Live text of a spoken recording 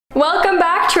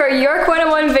to our York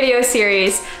 101 video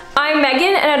series. I'm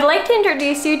Megan and I'd like to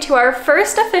introduce you to our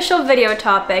first official video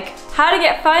topic, how to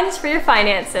get funds for your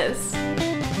finances.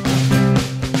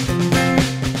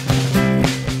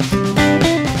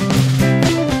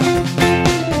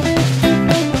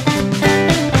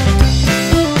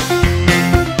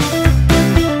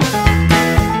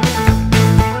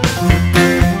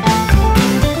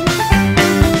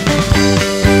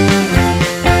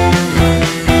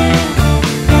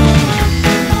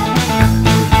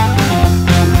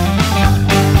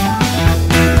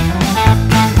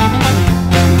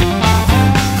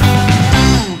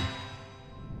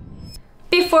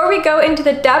 Before we go into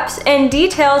the depths and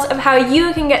details of how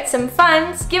you can get some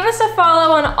funds, give us a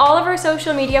follow on all of our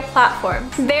social media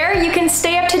platforms. There you can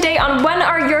stay up to date on when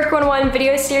our York 101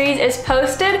 video series is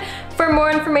posted for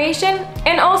more information,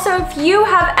 and also if you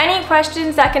have any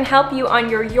questions that can help you on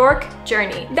your York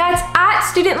journey. That's at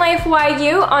Student Life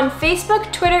YU on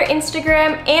Facebook, Twitter,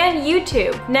 Instagram, and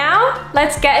YouTube. Now,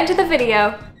 let's get into the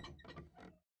video.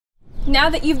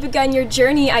 Now that you've begun your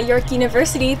journey at York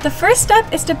University, the first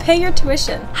step is to pay your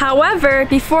tuition. However,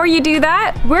 before you do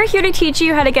that, we're here to teach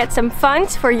you how to get some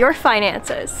funds for your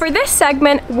finances. For this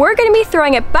segment, we're going to be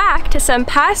throwing it back to some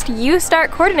past U-Start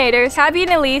coordinators, Tabby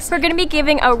and Elise, who are going to be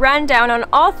giving a rundown on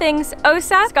all things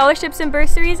OSAP, scholarships and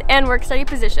bursaries, and work-study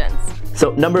positions.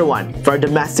 So number one, for our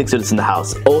domestic students in the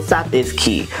house, OSAP is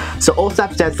key. So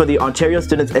OSAP stands for the Ontario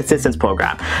Student Assistance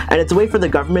Program, and it's a way for the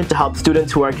government to help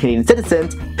students who are Canadian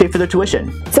citizens pay for their tuition.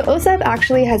 So OSAP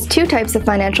actually has two types of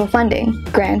financial funding,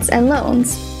 grants and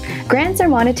loans. Grants are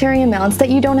monetary amounts that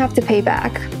you don't have to pay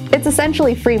back. It's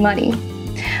essentially free money.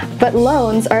 But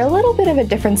loans are a little bit of a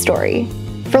different story.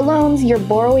 For loans, you're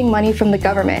borrowing money from the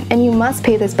government, and you must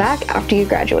pay this back after you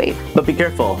graduate. But be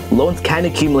careful, loans can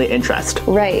accumulate interest.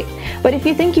 Right, but if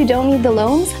you think you don't need the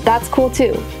loans, that's cool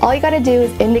too. All you gotta do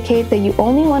is indicate that you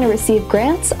only want to receive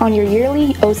grants on your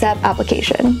yearly OSAP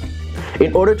application.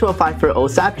 In order to apply for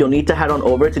OSAP, you'll need to head on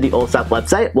over to the OSAP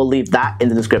website. We'll leave that in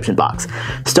the description box.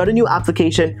 Start a new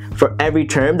application for every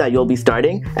term that you'll be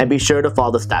starting, and be sure to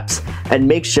follow the steps. And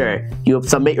make sure you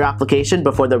submit your application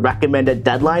before the recommended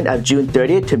deadline of June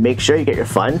 30th to make sure you get your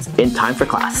funds in time for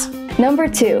class. Number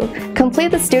 2,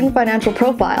 complete the Student Financial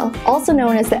Profile, also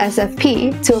known as the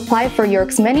SFP, to apply for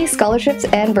York's many scholarships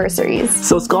and bursaries.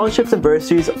 So scholarships and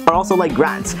bursaries are also like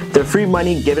grants. They're free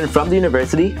money given from the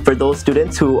university for those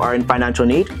students who are in financial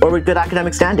need or with good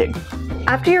academic standing.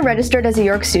 After you're registered as a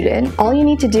York student, all you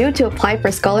need to do to apply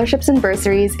for scholarships and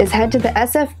bursaries is head to the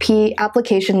SFP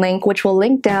application link, which we'll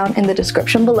link down in the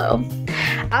description below.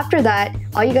 After that,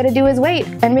 all you gotta do is wait,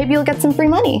 and maybe you'll get some free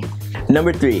money.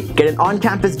 Number 3, get an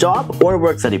on-campus job or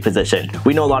work-study position.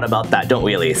 We know a lot about that, don't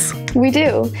we, Elise? We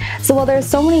do. So while there's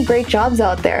so many great jobs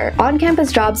out there,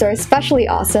 on-campus jobs are especially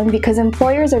awesome because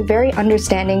employers are very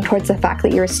understanding towards the fact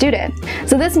that you're a student.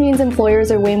 So this means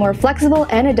employers are way more flexible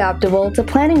and adaptable to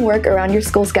planning work around your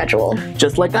school schedule.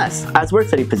 Just like us, as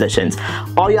work-study positions.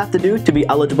 All you have to do to be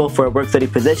eligible for a work-study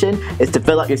position is to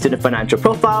fill out your student financial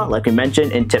profile, like we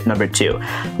mentioned in tip number 2.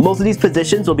 Most of these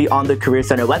positions will be on the Career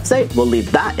Center website. We'll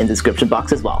leave that in the description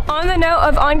box as well. On the note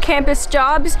of on-campus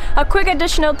jobs, a quick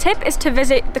additional tip is to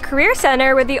visit the Career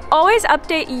Center, where they always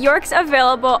update York's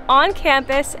available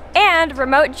on-campus and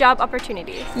remote job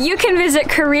opportunities. You can visit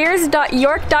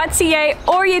careers.york.ca,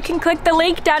 or you can click the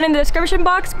link down in the description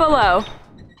box below.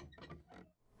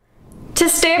 To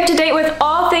stay up to date with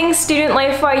all things Student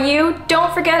Life YU,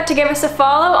 don't forget to give us a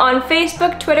follow on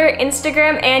Facebook, Twitter,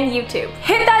 Instagram, and YouTube.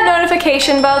 Hit that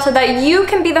notification bell so that you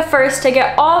can be the first to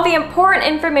get all the important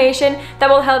information that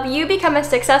will help you become a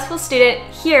successful student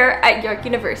here at York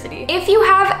University. If you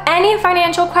have any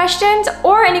financial questions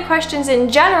or any questions in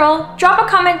general, drop a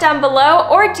comment down below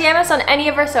or DM us on any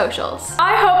of our socials.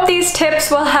 I hope these tips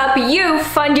will help you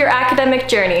fund your academic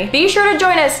journey. Be sure to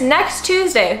join us next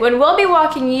Tuesday when we'll be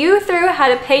walking you through how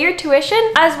to pay your tuition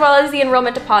as well as the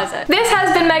enrollment deposit. This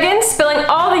has been Megan spilling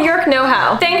all the York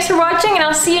know-how. Thanks for watching, and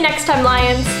I'll see you next time,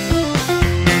 Lions.